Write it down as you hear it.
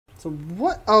So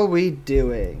what are we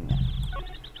doing?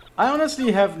 I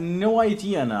honestly have no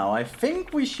idea now. I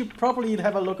think we should probably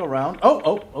have a look around.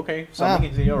 Oh, okay. Something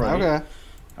is here already. Okay.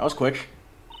 That was quick.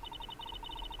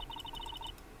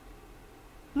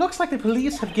 Looks like the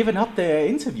police have given up their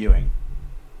interviewing.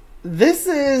 This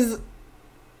is...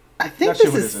 I think Not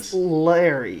sure this who is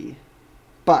Larry.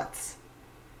 Butts.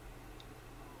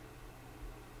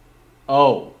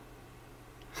 Oh.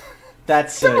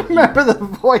 That's... I remember the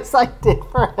voice I did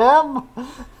for him.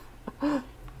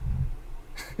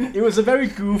 It was a very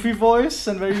goofy voice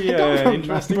and very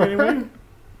interesting anyway.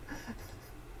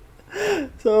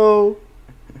 So...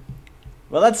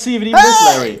 Well, let's see if it even is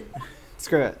Larry.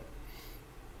 Screw it.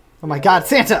 Oh my god,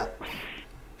 Santa!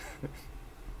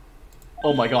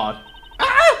 Oh my god.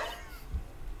 Ah!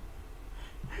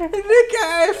 Nick,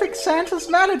 I think Santa's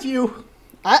mad at you.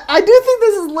 I do think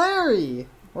this is Larry.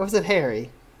 Or was it Harry?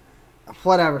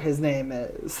 Whatever his name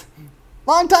is.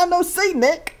 Long time no see,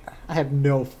 Nick. I have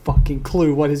no fucking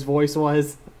clue what his voice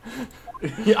was.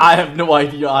 I have no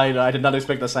idea either. I did not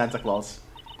expect a Santa Claus.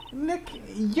 Nick,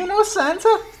 you know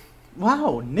Santa?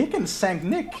 Wow, Nick and Saint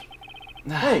Nick.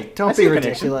 Hey, don't be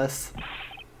ridiculous.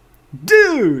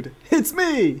 Dude, it's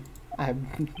me.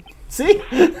 See?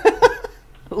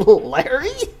 Larry?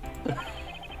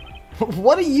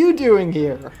 What are you doing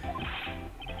here?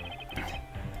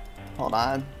 Hold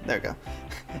on. There we go.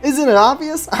 Isn't it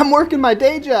obvious? I'm working my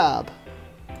day job.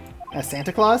 As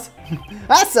Santa Claus?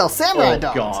 I sell samurai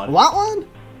dogs. God. Want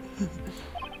one?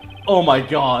 Oh my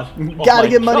god. Oh Gotta my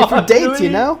get money for god, dates, really?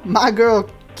 you know? My girl,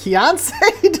 Fiance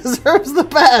deserves the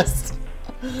best.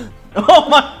 Oh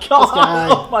my god! guy.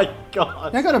 Oh my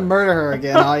god! You're not gonna murder her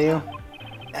again, are you?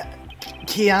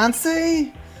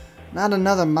 Fiance? Not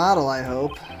another model, I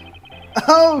hope.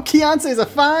 Oh, Fiance's a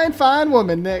fine, fine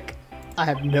woman, Nick. I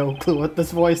have no clue what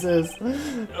this voice is.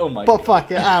 Oh my But god.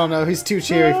 fuck it, I don't know. He's too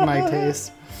cheery for my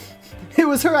taste. It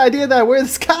was her idea that I wear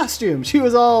this costume. She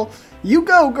was all, "You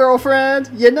go, girlfriend,"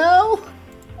 you know?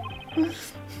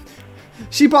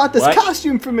 She bought this What?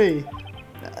 costume for me.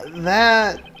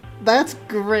 That's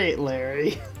great,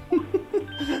 Larry.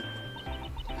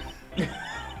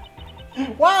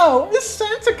 Wow, it's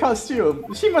Santa costume.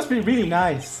 She must be really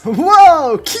nice.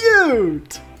 Whoa,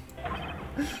 cute!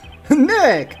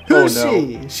 Nick, who's Oh, no.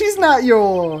 she? She's not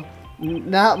your...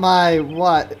 Not my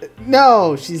what?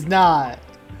 No, she's not.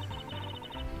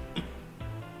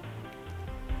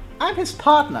 I'm his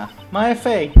partner, my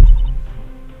FA.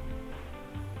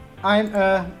 I'm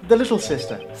the little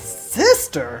sister.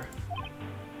 Sister?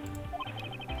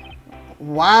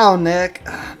 Wow, Nick.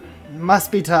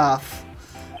 Must be tough.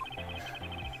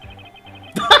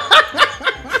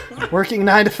 Working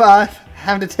 9 to 5,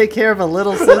 having to take care of a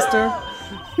little sister.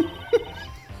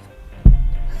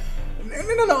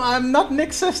 No, I'm not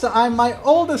Nick's sister. I'm my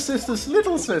older sister's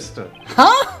little sister.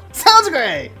 Huh? Sounds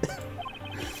great.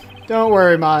 Don't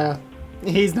worry, Maya.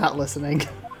 He's not listening.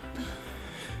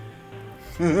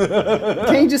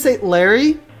 Can you just say,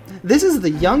 Larry, this is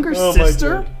the younger Oh my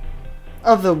sister God.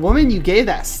 of the woman you gave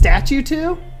that statue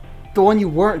to? The one you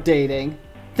weren't dating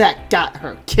that got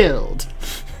her killed.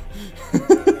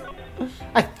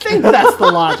 I think that's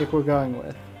the logic we're going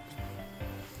with.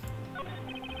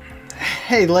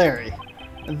 Hey, Larry.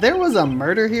 There was a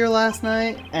murder here last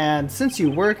night, and since you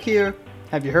work here,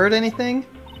 have you heard anything?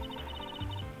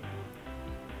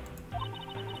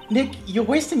 Nick, you're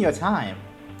wasting your time.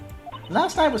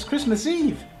 Last night was Christmas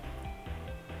Eve.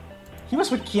 He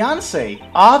was with Fiance,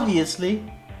 obviously.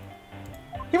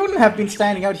 He wouldn't have been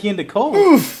standing out here in the cold.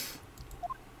 Oof!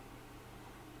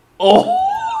 Oh!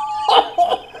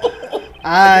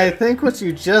 I think what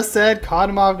you just said caught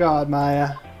him off guard,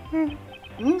 Maya.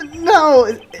 No,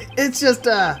 it's just,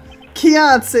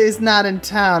 Fiance's not in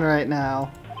town right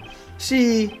now.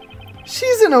 She's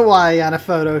in Hawaii on a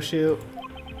photo shoot.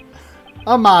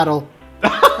 A model.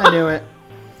 I knew it.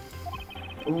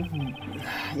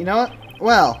 You know what?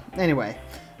 Well, anyway,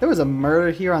 there was a murder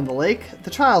here on the lake.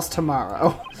 The trial's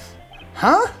tomorrow.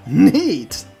 Huh?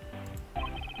 Neat.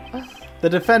 The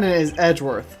defendant is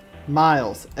Edgeworth.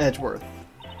 Miles Edgeworth.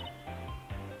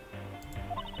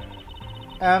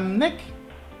 Nick?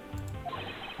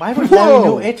 Why would Larry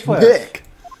know Edgeworth? Nick!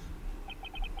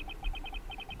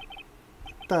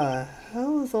 What the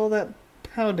hell is all that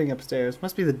pounding upstairs?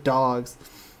 Must be the dogs.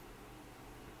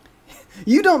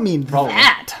 You don't mean Probably.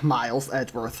 that, Miles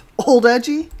Edgeworth. Old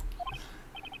Edgy?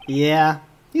 Yeah,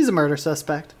 he's a murder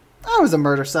suspect. I was a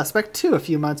murder suspect too a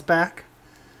few months back.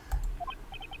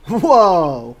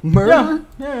 Whoa! Murder?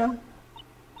 Yeah.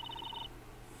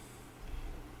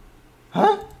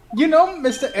 Huh? You know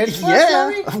Mr. Edgeworth, Yeah,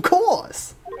 Larry? of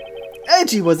course.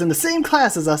 Edgy was in the same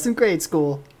class as us in grade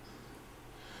school.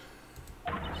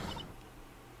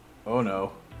 Oh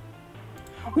no.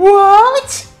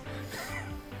 What?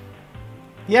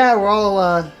 Yeah, we're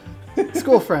all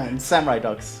school friends. Samurai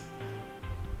dogs.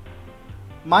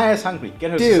 Maya's hungry.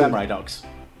 Get her Dude. some samurai dogs.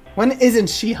 When isn't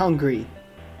she hungry?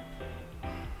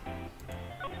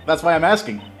 That's why I'm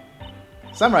asking.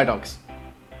 Samurai dogs.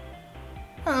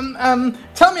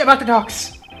 Tell me about the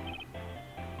dogs.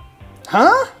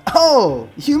 Huh? Oh,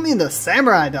 you mean the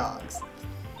samurai dogs?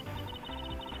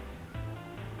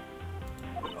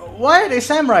 Why are they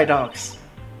samurai dogs?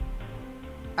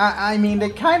 I mean, they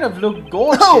kind of look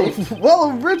gorgeous. Oh,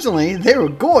 well, originally they were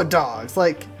god dogs,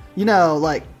 like, you know,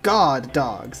 like god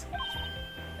dogs.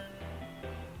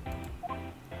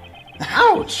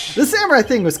 Ouch! The samurai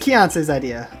thing was Kianse's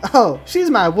idea. Oh, she's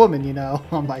my woman, you know.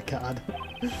 Oh my god.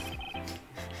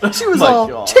 She was all,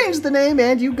 God. change the name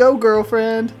and you go,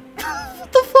 girlfriend.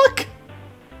 What the fuck?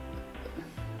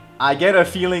 I get a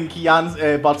feeling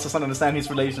Bots doesn't understand his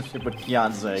relationship with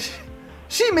Kianse.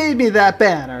 She made me that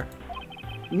banner.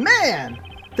 Man,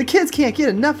 the kids can't get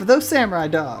enough of those samurai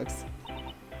dogs.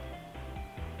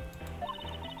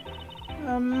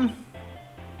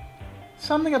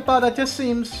 Something about that just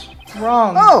seems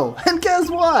wrong. Oh, and guess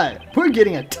what? We're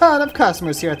getting a ton of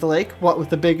customers here at the lake. What with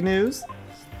the big news?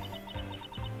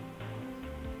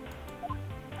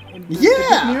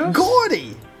 Yeah,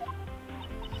 Gordy!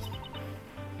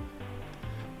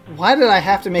 Why did I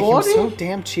have to make Gordy? him so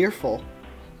damn cheerful?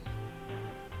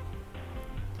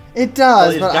 It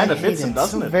does, Well, but it I kinda hate fits him, it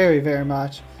doesn't it? very, very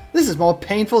much. This is more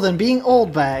painful than being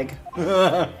old bag.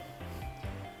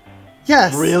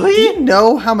 Yes. Really? Do you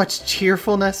know how much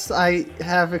cheerfulness I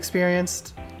have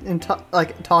experienced in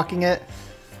talking it?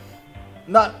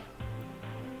 Not.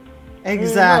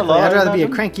 Exactly. Not a lot, I'd rather be a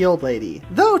nothing. cranky old lady.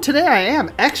 Though today I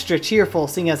am extra cheerful,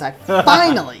 seeing as I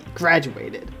finally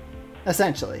graduated.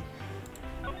 Essentially.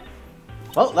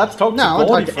 Well, let's talk No, I'll to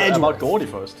Gordy talk to about Edgeworth. Gordy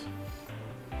first.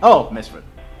 Oh, Misfit.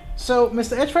 So,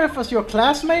 Mr. Edgeworth was your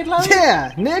classmate, Larry?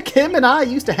 Yeah, Nick, him, and I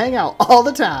used to hang out all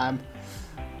the time.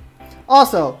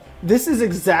 Also, this is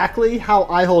exactly how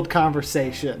I hold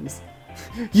conversations.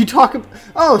 You talk.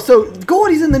 Oh, so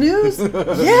Gordy's in the news?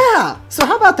 Yeah. So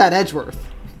how about that Edgeworth?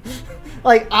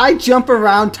 Like, I jump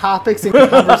around topics in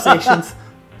conversations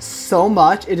so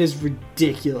much, it is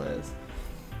ridiculous.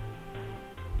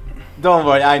 Don't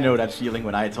worry, I know that feeling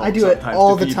when I talk I do it sometimes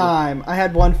all to the people. time. I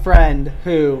had one friend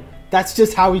who, that's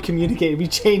just how we communicate. We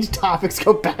change topics,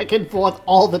 go back and forth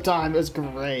all the time. It was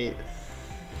great.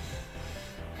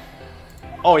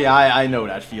 Oh yeah, I know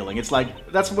that feeling. It's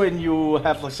like, that's when you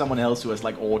have like someone else who has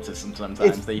like autism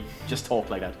sometimes. They just talk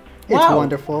like that. It's Wow,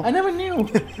 wonderful. I never knew.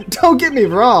 Don't get me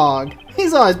wrong.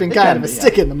 He's always been kind can of a be,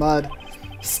 stick in the mud.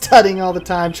 Studying all the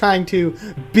time, trying to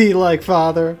be like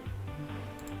father.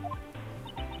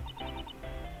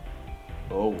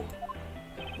 Oh.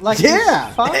 Like Yeah!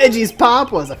 his father? Edgy's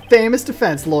pop was a famous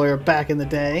defense lawyer back in the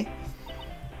day.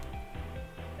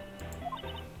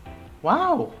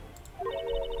 Wow.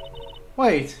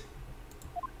 Wait.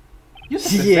 You're a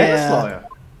defense Yeah. lawyer.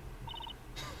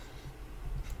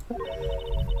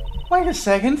 Wait a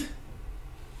second.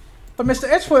 But Mr.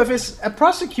 Edgeworth is a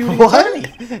prosecuting attorney.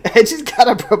 What? Edgy's got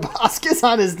a proboscis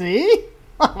on his knee?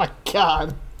 Oh my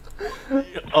god.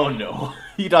 Oh no.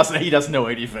 He doesn't know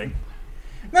anything.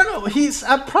 No, he's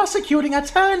a prosecuting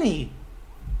attorney.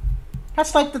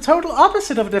 That's like the total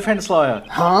opposite of a defense lawyer.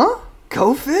 Huh?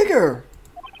 Go figure.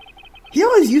 He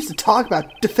always used to talk about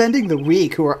defending the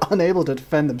weak who are unable to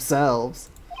defend themselves.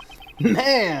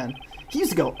 Man, he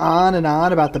used to go on and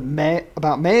on about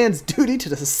about man's duty to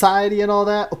the society and all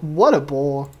that. What a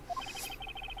bore.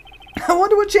 I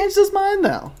wonder what changed his mind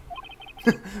now.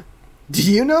 Do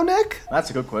you know, Nick? That's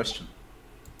a good question.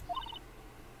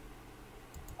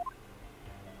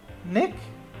 Nick?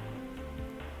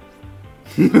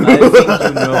 I think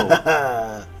you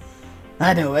know.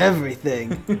 I know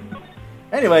everything.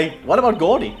 Anyway, what about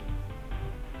Gordy?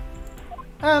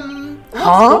 What's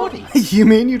Huh? Gordy? You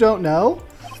mean you don't know?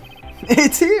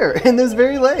 It's here, in this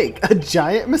very lake. A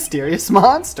giant, mysterious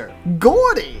monster.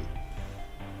 Gordy!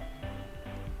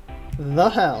 The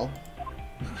hell.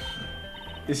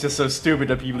 It's just so stupid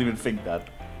that people even think that.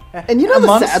 And you know A the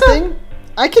monster? sad thing?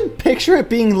 I can picture it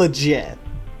being legit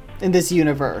in this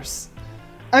universe.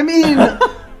 I mean,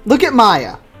 look at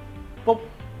Maya. Well,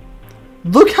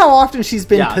 Look how often she's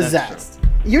been Yeah, that's possessed.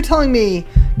 You're telling me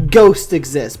ghosts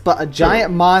exist, but a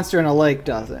giant monster in a lake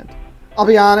doesn't. I'll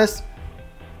be honest.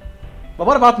 but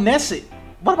what about Nessie?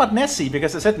 What about Nessie?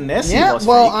 Because I said Nessie Yeah, was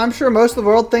well, fake. I'm sure most of the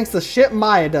world thinks the shit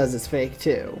Maya does is fake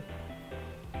too.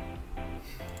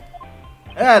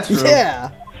 That's true. Yeah.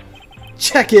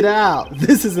 Check it out.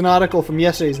 This is an article from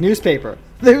yesterday's newspaper.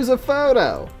 There's a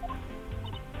photo.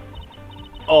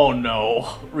 Oh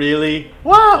no, really?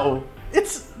 Wow,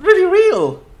 it's really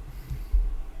real.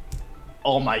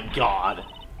 Oh my god.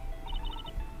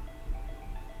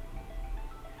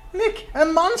 Nick, a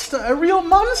monster, a real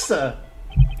monster.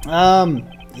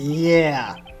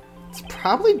 Yeah. It's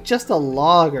probably just a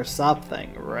log or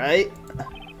something, right?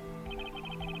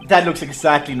 That looks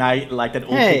exactly like that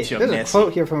old picture of there's a Nessie.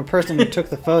 quote here from a person who took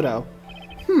the photo.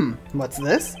 What's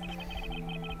this?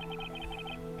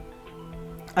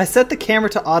 I set the camera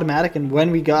to automatic, and when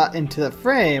we got into the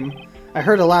frame, I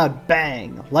heard a loud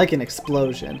bang, like an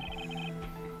explosion,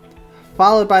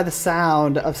 followed by the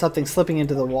sound of something slipping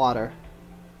into the water.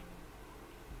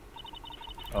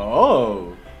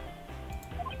 Oh.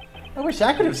 I wish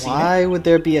I could have seen it. Why would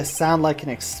there be a sound like an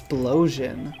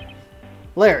explosion?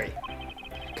 Larry,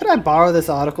 could I borrow this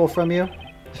article from you?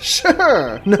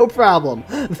 Sure, no problem.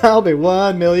 That'll be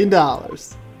 $1 million.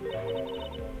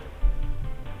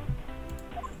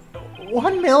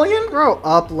 1 million? Grow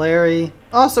up, Larry.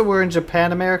 Also, we're in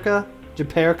Japan, America.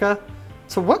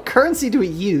 So what currency do we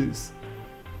use?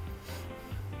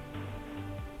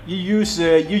 You use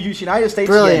United States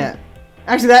Brilliant. yen.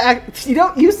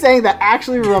 Actually, you saying that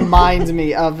actually reminds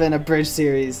me of an abridged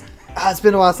series. It's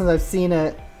been a while since I've seen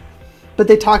it. But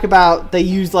they talk about they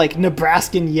use like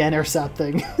Nebraskan yen or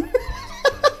something.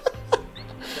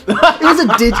 It was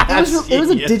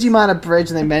a Digimon abridged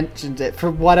and they mentioned it for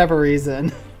whatever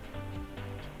reason.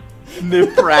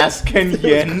 Nebraskan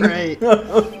yen. Great.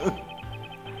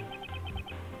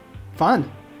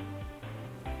 Fun.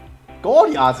 Go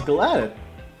on the article at it.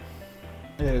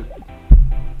 Ew.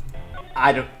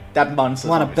 I don't. That monster.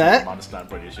 Wanna bet? Monster, I'm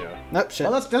pretty sure. Nope, shit.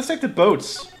 Well, let's take the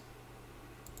boats.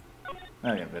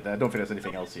 Oh yeah, but I don't think there's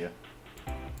anything else here.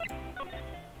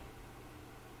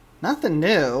 Nothing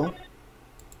new.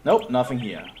 Nope, nothing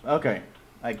here. Okay,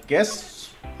 I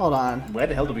guess. Hold on. Where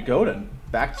the hell do we go then?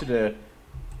 Back to the.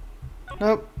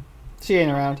 Nope. She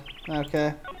ain't around.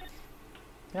 Okay.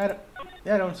 Yeah,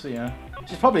 I don't see her.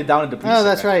 She's probably down at the police. Oh,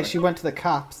 that's right. actually. She went to the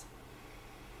cops.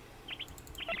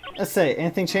 Let's say,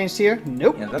 anything changed here?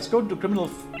 Nope. Yeah, let's go to criminal.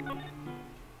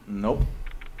 Nope.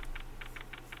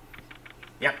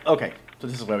 Yeah. Okay. So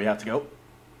this is where we have to go.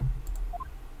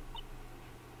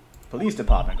 Police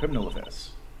department, criminal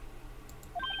affairs.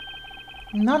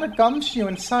 Not a gumshoe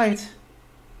in sight.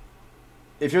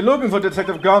 If you're looking for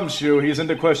Detective Gumshoe, he's in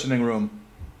the questioning room.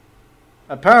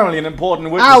 Apparently an important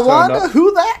witness I turned wonder up.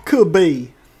 who that could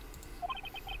be.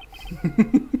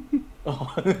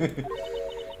 Oh.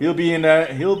 He'll be in there.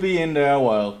 He'll be in there a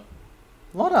while.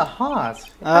 What a heart.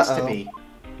 It has to be.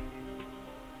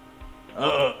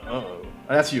 Uh-oh.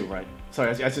 That's you, right?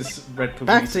 Sorry, I just read police.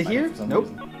 Back to here? For some Nope.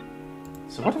 reason.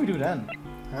 So what do we do then?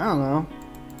 I don't know.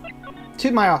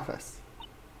 To my office.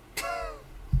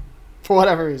 For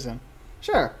whatever reason.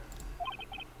 Sure.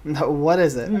 No, what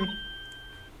is it?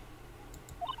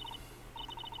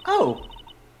 Oh.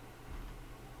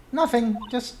 Nothing.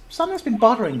 Just something's been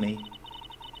bothering me.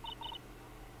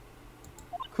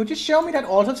 Could you show me that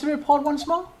autopsy report once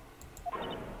more?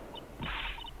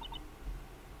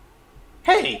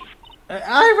 Hey!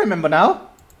 I remember now.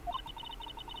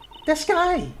 This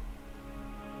guy.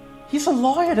 He's a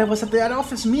lawyer that was at that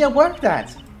office Mia worked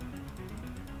at.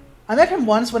 I met him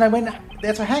once when I went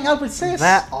there to hang out with Sis.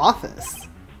 That office?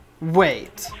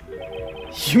 Wait.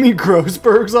 You mean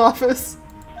Grossberg's office?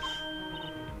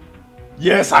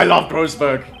 Yes, I love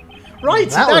Grossberg. Right,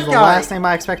 That that was the guy. last name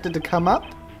I expected to come up.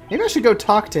 Maybe I should go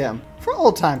talk to him, for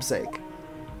old time's sake.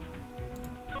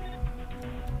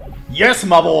 Yes,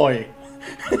 my boy.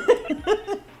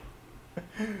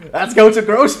 Let's go to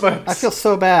Grossberg. I feel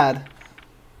so bad.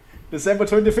 December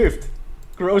 25th.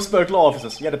 Grossberg Law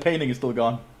Offices. Yeah, the painting is still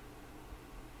gone.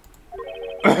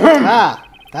 Ah,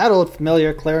 that old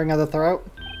familiar clearing of the throat.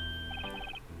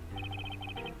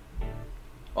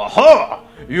 Aha!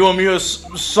 You owe me a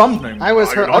something. I was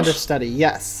are her you not? understudy,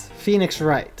 yes. Phoenix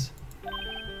Wright.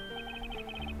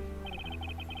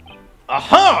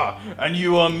 Aha! And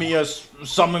you owe me a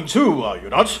something too, are you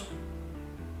not?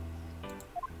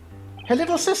 Her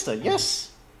little sister,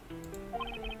 yes.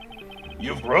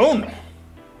 You've grown.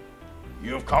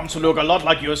 You've come to look a lot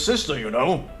like your sister, you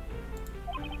know.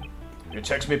 It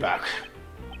takes me back.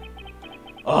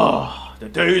 Ah, the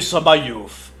days of my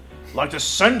youth. Like the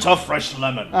scent of fresh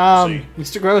lemon. See?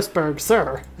 Mr. Grossberg,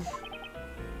 sir.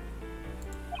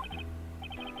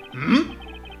 Hmm?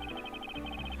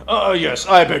 Yes,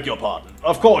 I beg your pardon.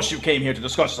 Of course you came here to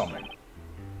discuss something.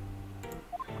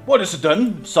 What is it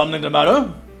then? Something the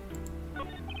matter?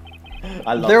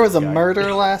 I love There was this a guy.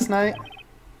 murder last night.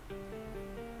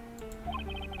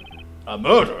 A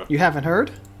murder? You haven't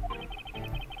heard?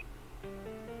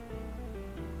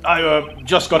 I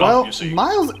just got up, you see.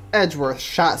 Miles Edgeworth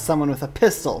shot someone with a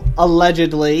pistol,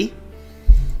 allegedly.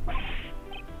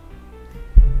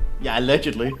 Yeah,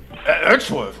 allegedly.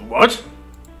 Edgeworth, what?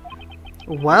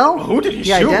 Well, who did he the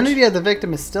shoot? identity of the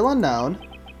victim is still unknown.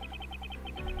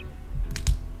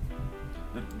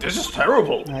 This is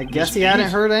terrible. I guess he hadn't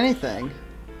heard anything.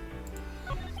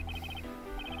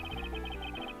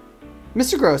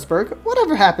 Mr. Grossberg,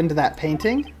 whatever happened to that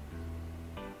painting?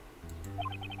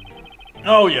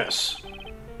 Oh, yes.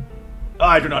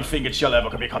 I do not think it shall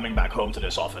ever be coming back home to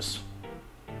this office.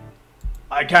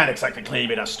 I can't exactly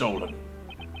claim it as stolen.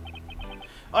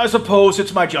 I suppose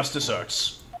it's my just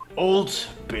desserts. Old,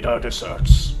 bitter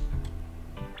desserts.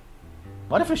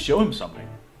 What if we show him something?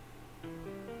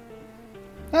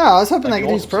 Oh, I was hoping Like that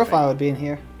dude's Walter's profile thing. would be in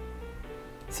here.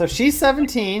 So she's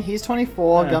 17, he's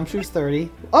 24, Yeah. Gumshoe's 30.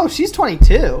 Oh, she's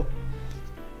 22.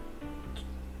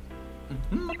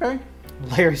 Okay.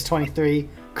 Larry's 23.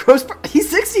 Grossberg, he's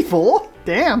 64?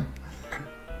 Damn.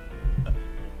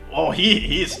 Oh,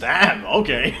 he's damn,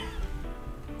 okay.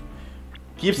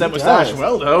 Keeps that He mustache does.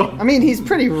 well, though. I mean, he's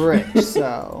pretty rich,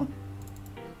 so...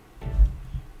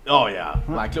 Oh, yeah.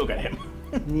 Like, look at him.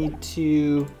 Need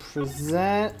to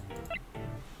present...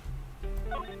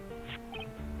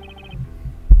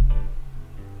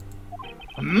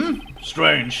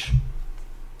 Strange.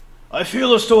 I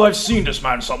feel as though I've seen this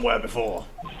man somewhere before.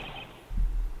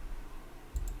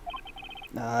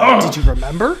 Did you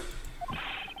remember?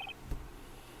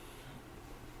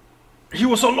 He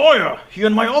was a lawyer here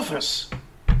in my office.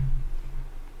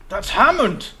 That's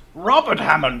Hammond. Robert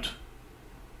Hammond.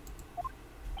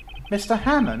 Mr.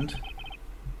 Hammond?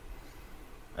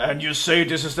 And you say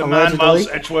this is the man Allegedly. Miles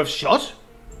Edgeworth shot?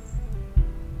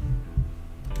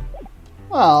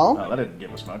 Well, Oh, that didn't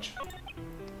give us much.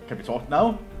 Can we talk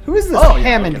now? who is this Oh, yeah,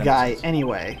 Hammond okay, that guy, makes sense.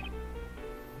 anyway?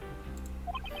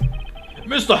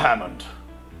 Mr. Hammond.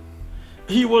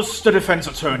 He was the defense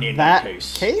attorney in that That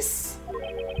case. case?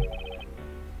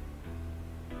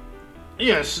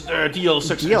 Yes, the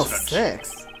DL6 Deal incident.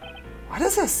 6? Why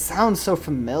does that sound so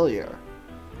familiar?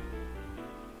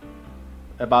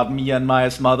 About me and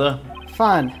Maya's mother?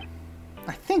 Fun.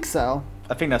 I think so.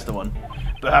 I think that's the one.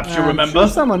 Perhaps you I'm remember? sure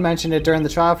someone mentioned it during the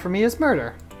trial for Mia's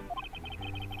murder.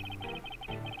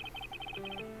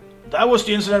 That was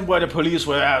the incident where the police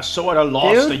were so at a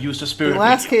loss Dude, they used the spirit The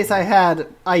last medium. case I had,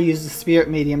 I used the spirit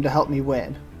medium to help me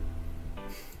win.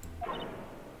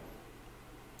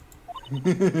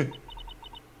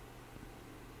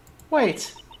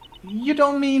 Wait, you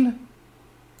don't mean...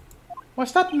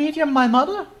 Was that medium my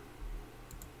mother?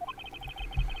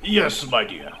 Yes, my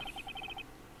dear.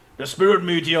 The spirit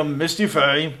medium, Misty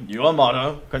Fey, your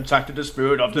mother, contacted the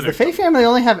spirit of the Does the victim. Fey family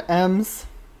only have M's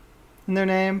in their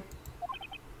name?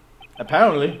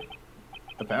 Apparently.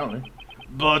 Apparently.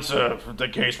 But the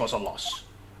case was a loss.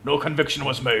 No conviction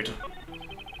was made.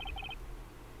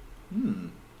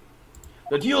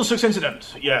 The DL6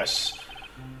 incident, yes.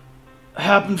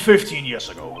 Happened 15 years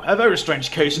ago. A very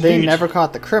strange case They indeed. never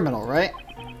caught the criminal, right?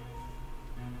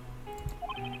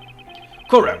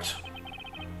 Correct.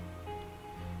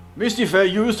 Misty Fair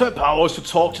used her powers to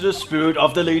talk to the spirit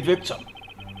of the late victim.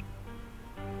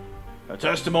 Her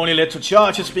testimony led to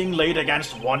charges being laid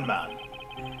against one man.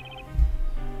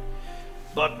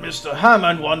 But Mr.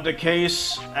 Hammond won the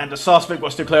case, and the suspect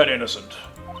was declared innocent.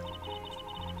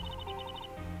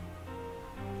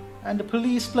 And the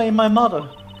police blame my mother,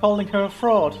 calling her a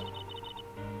fraud.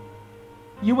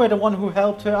 You were the one who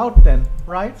helped her out then,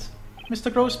 right,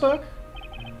 Mr. Grossberg?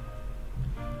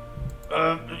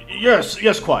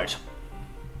 Yes, quite.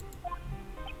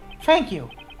 Thank you.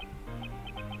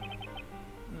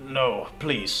 No,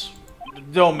 please.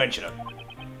 Don't mention it.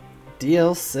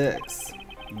 Deal 6.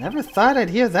 Never thought I'd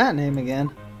hear that name again.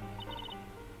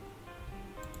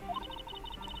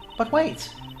 But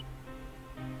wait.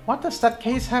 What does that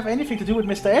case have anything to do with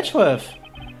Mr. Edgeworth?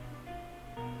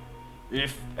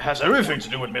 It has everything to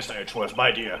do with Mr. Edgeworth,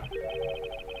 my dear.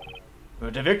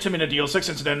 The victim in the DL6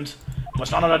 incident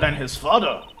was none other than his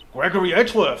father, Gregory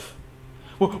Edgeworth.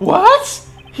 What?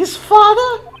 His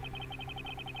father?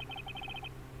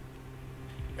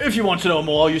 If you want to know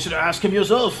more, you should ask him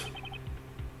yourself.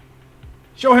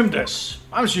 Show him this.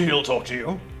 I'm sure he'll talk to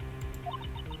you.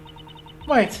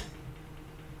 Wait.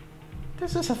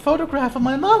 This is a photograph of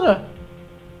my mother.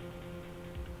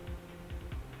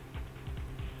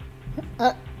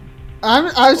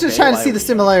 I was just Okay, trying to why see are the we-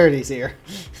 similarities here.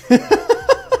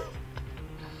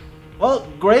 Well,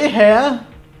 gray hair,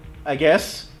 I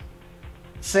guess.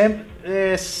 Same,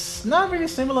 not really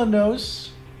similar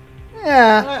nose.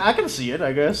 Yeah. I can see it,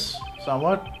 I guess,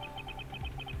 somewhat.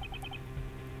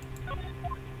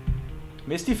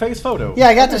 Misty face photo. Yeah,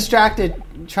 I got distracted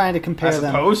trying to compare I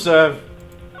them. suppose,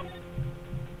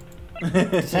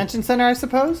 Detention center, I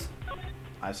suppose?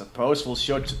 I suppose we'll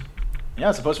show it. Yeah,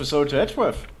 I suppose we'll show it to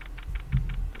Edgeworth.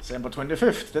 December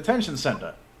 25th, detention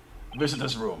center.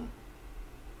 Visitors room.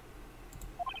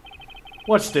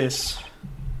 What's this?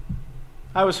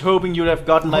 I was hoping you'd have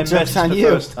gotten my Joke's message on the you.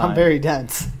 first time. I'm very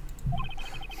dense.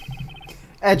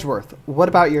 Edgeworth, what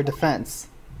about your defense?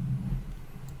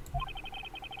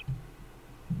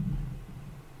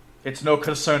 It's no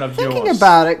concern of Thinking yours.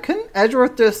 about it, couldn't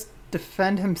Edgeworth just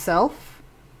defend himself?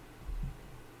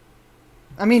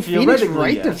 I mean, Phoenix Theoretically,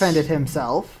 Wright yes. defended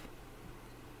himself.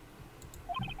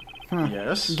 Huh.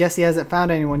 Yes. Guess he hasn't found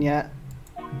anyone yet.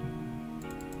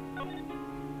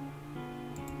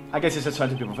 I guess he's just trying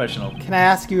to be professional. Can I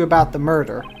ask you about the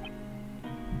murder?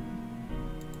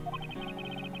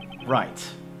 Right.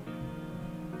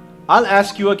 I'll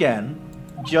ask you again.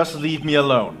 Just leave me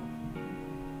alone.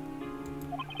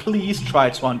 Please try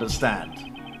to understand.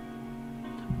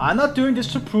 I'm not doing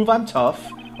this to prove I'm tough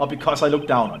or because I look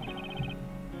down on you.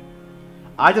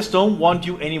 I just don't want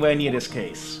you anywhere near this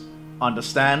case.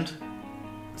 Understand?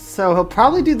 So he'll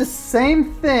probably do the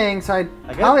same thing, so I'd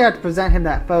probably have to present him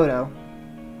that photo.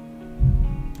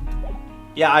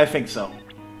 Yeah, I think so.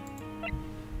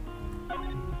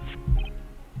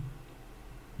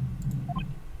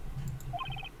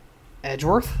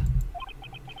 Edgeworth?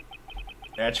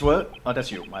 Edgeworth? Oh,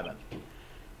 that's you. My bad.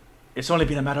 It's only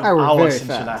been a matter of I were very hours since you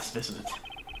fast. last visited.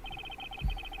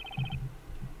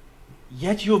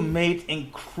 Yet you made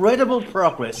incredible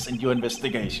progress in your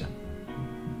investigation.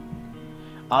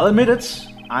 I'll admit it,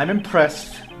 I'm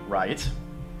impressed, right?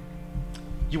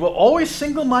 You were always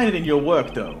single-minded in your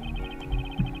work, though.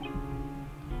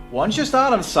 Once you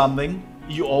start on something,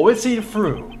 you always see it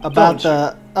through. About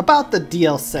don't you? the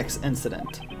DL6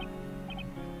 incident.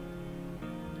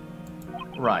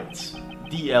 Right,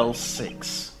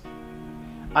 DL6.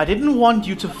 I didn't want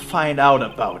you to find out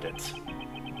about it.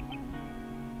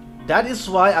 That is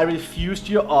why I refused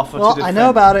your offer to Well, defend. I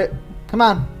know about it. Come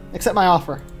on, accept my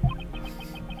offer.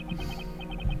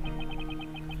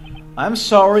 I'm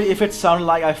sorry if it sounded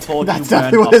like I thought That's you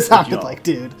weren't definitely what up it to the sounded job. like,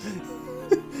 dude.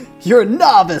 You're a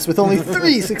novice with only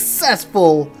 3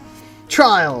 successful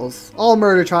trials. All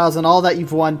murder trials, and all that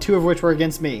you've won, 2 of which were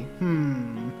against me.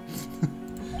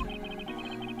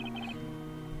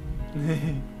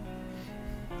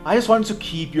 I just wanted to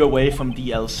keep you away from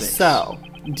DL6. So,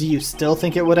 do you still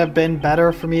think it would have been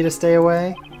better for me to stay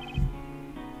away?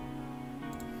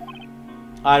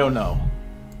 I don't know.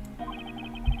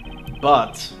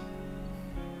 But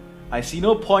I see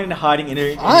no point in hiding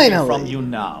anything Finally! from you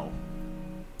now.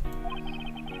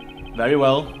 Very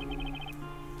well.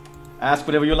 Ask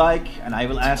whatever you like, and I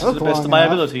will answer to Took the best long of my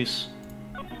enough. abilities.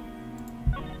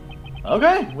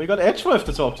 Okay, we got Edgeworth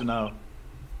to talk to now.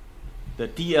 The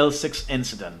DL6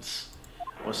 incident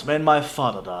was when my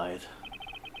father died.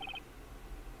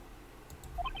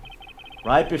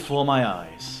 Right before my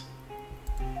eyes.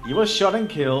 He was shot and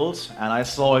killed, and I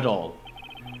saw it all.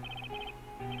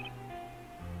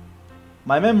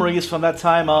 My memories from that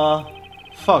time are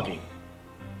foggy.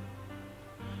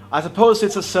 I suppose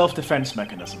it's a self-defense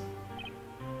mechanism.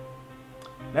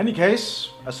 In any case,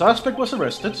 a suspect was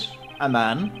arrested, a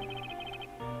man.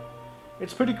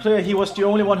 It's pretty clear he was the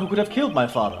only one who could have killed my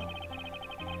father.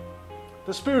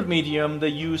 The spirit medium they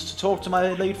used to talk to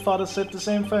my late father said the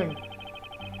same thing.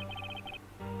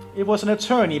 It was an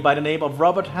attorney by the name of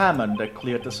Robert Hammond that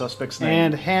cleared the suspect's name.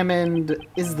 And Hammond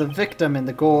is the victim in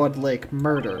the Gourd Lake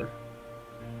murder.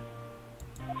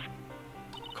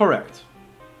 Correct.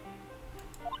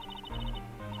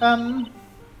 That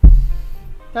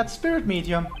spirit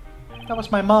medium, that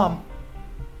was my mom.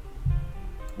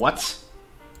 What?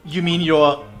 You mean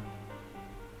your...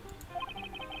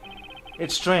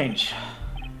 It's strange.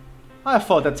 I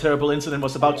thought that terrible incident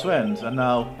was about to end, and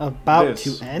now... About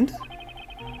this. to end?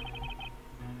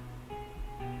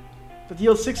 The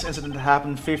DL6 incident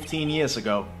happened 15 years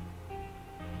ago.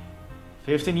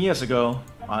 15 years ago,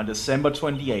 on December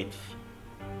 28th.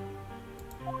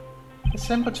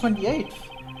 December 28th?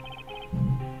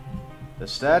 The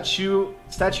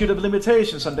statute of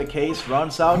limitations on the case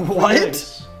runs out in 4 What?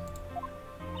 days.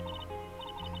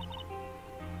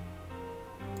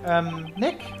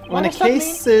 Nick? When what a does that mean?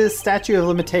 case's statute of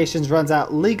limitations runs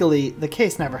out legally, the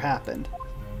case never happened.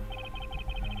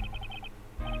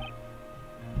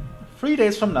 3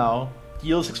 days from now,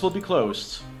 DL6 will be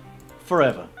closed.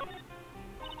 Forever.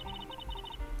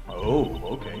 Oh,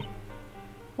 okay.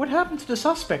 What happened to the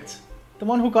suspect? The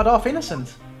one who got off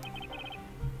innocent?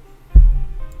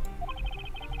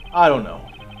 I don't know.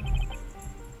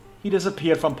 He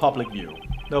disappeared from public view.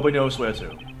 Nobody knows where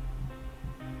to.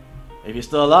 If he's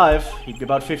still alive, he'd be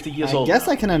about 50 years old. I guess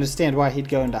now. I can understand why he'd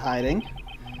go into hiding.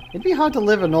 It'd be hard to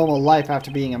live a normal life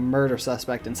after being a murder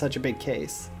suspect in such a big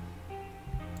case.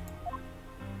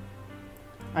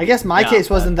 I guess my case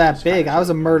wasn't that big. I was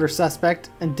a murder suspect,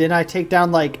 and didn't I take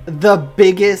down, like, the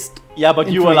biggest Yeah, but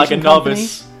you were like a information company?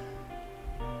 novice.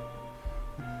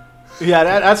 Yeah,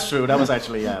 that's true. That was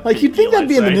actually, yeah. Like, you'd think that'd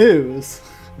be in the news.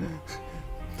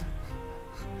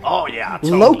 Oh, yeah.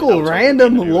 Totally. Local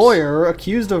random news. lawyer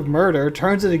accused of murder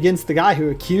turns it against the guy who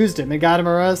accused him and got him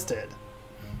arrested.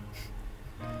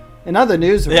 In other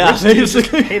news, Yeah, Rich just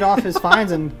basically. paid off his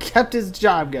fines and kept his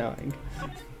job going.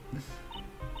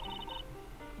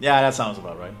 Yeah, that sounds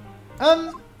about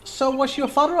right. So was your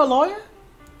father a lawyer?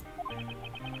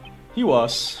 He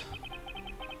was.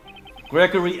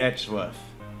 Gregory Edgeworth.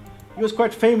 He was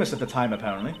quite famous at the time,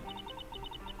 apparently.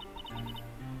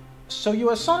 So you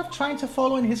were sort of trying to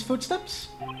follow in his footsteps?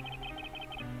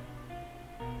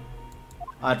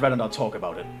 I'd rather not talk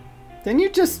about it. Didn't you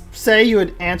just say you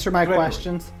would answer my Gregory.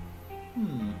 questions?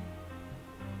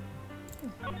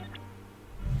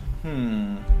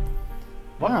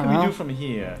 What I don't can we know. do from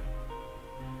here?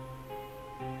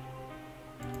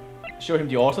 Show him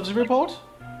the autopsy report?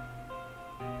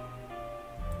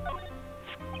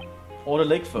 Or the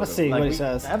lake photo? Let's see what he we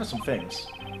says. have some things.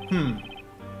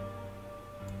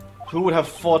 Who would have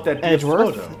thought that dear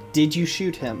Edgeworth, photo? did you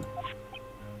shoot him?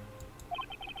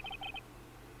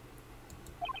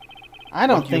 I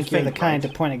don't What do you think you're the think, kind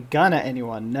Wright? to point a gun at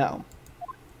anyone, no.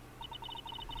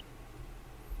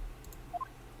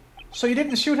 So you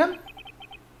didn't shoot him?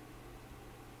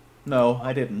 No,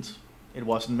 I didn't. It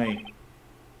wasn't me.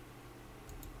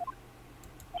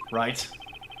 Right.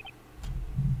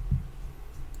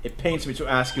 It pains me to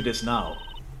ask you this now.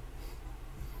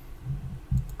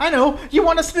 I know! You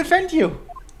want us to defend you!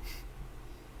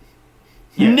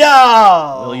 Yes.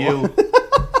 No! Will you?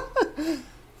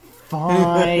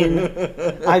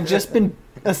 Fine. I've just been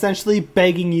essentially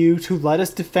begging you to let us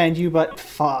defend you, but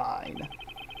fine.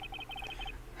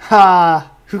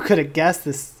 Ha! Who could have guessed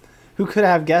this? Who could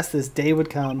have guessed this day would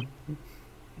come?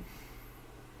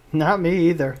 Not me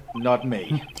either. Not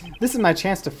me. This is my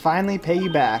chance to finally pay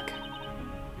you back.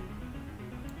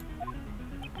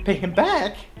 Pay him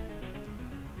back?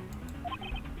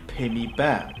 Pay me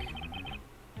back?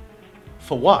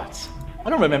 For what? I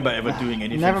don't remember ever doing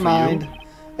anything Never for mind. you.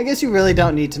 I guess you really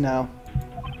don't need to know.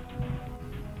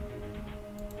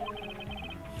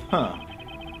 Huh.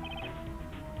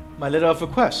 My letter of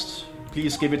request.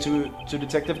 Please give it to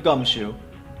Detective Gumshoe.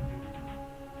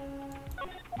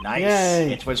 Nice.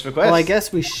 Yay. It was request. Well, I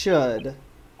guess we should.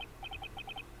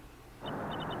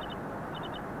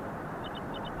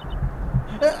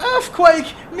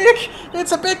 Earthquake! Nick!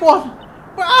 It's a big one!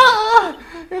 Ah!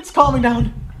 It's calming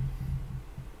down.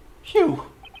 Phew.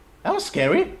 That was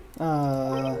scary.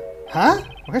 Huh?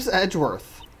 Where's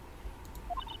Edgeworth?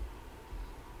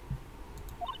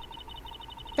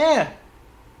 There.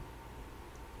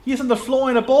 He's on the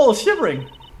floor in a ball, shivering.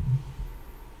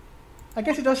 I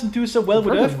guess he doesn't do so well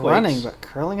with Heard of earthquakes. running, but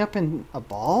curling up in a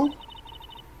ball?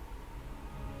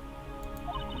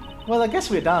 Well, I guess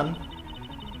we're done.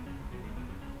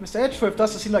 Mr. Edgeworth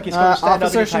doesn't seem like he's going to stand up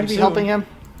Officer anytime should be soon. helping him.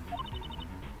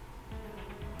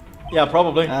 Yeah,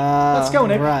 probably. Let's go,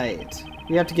 Nick. Right.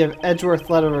 We have to give Edgeworth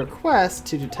letter of request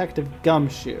to Detective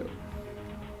Gumshoe.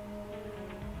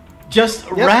 Just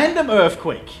random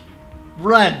earthquake.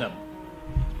 Random.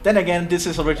 Then again, this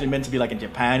is originally meant to be like in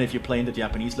Japan if you're playing the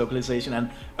Japanese localization, and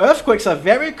earthquakes are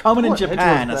very common in Poor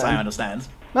Japan, Edgeworth, as I then. understand.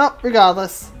 Well,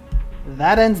 regardless,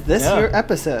 that ends this Yeah. here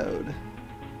episode.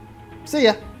 See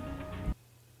ya.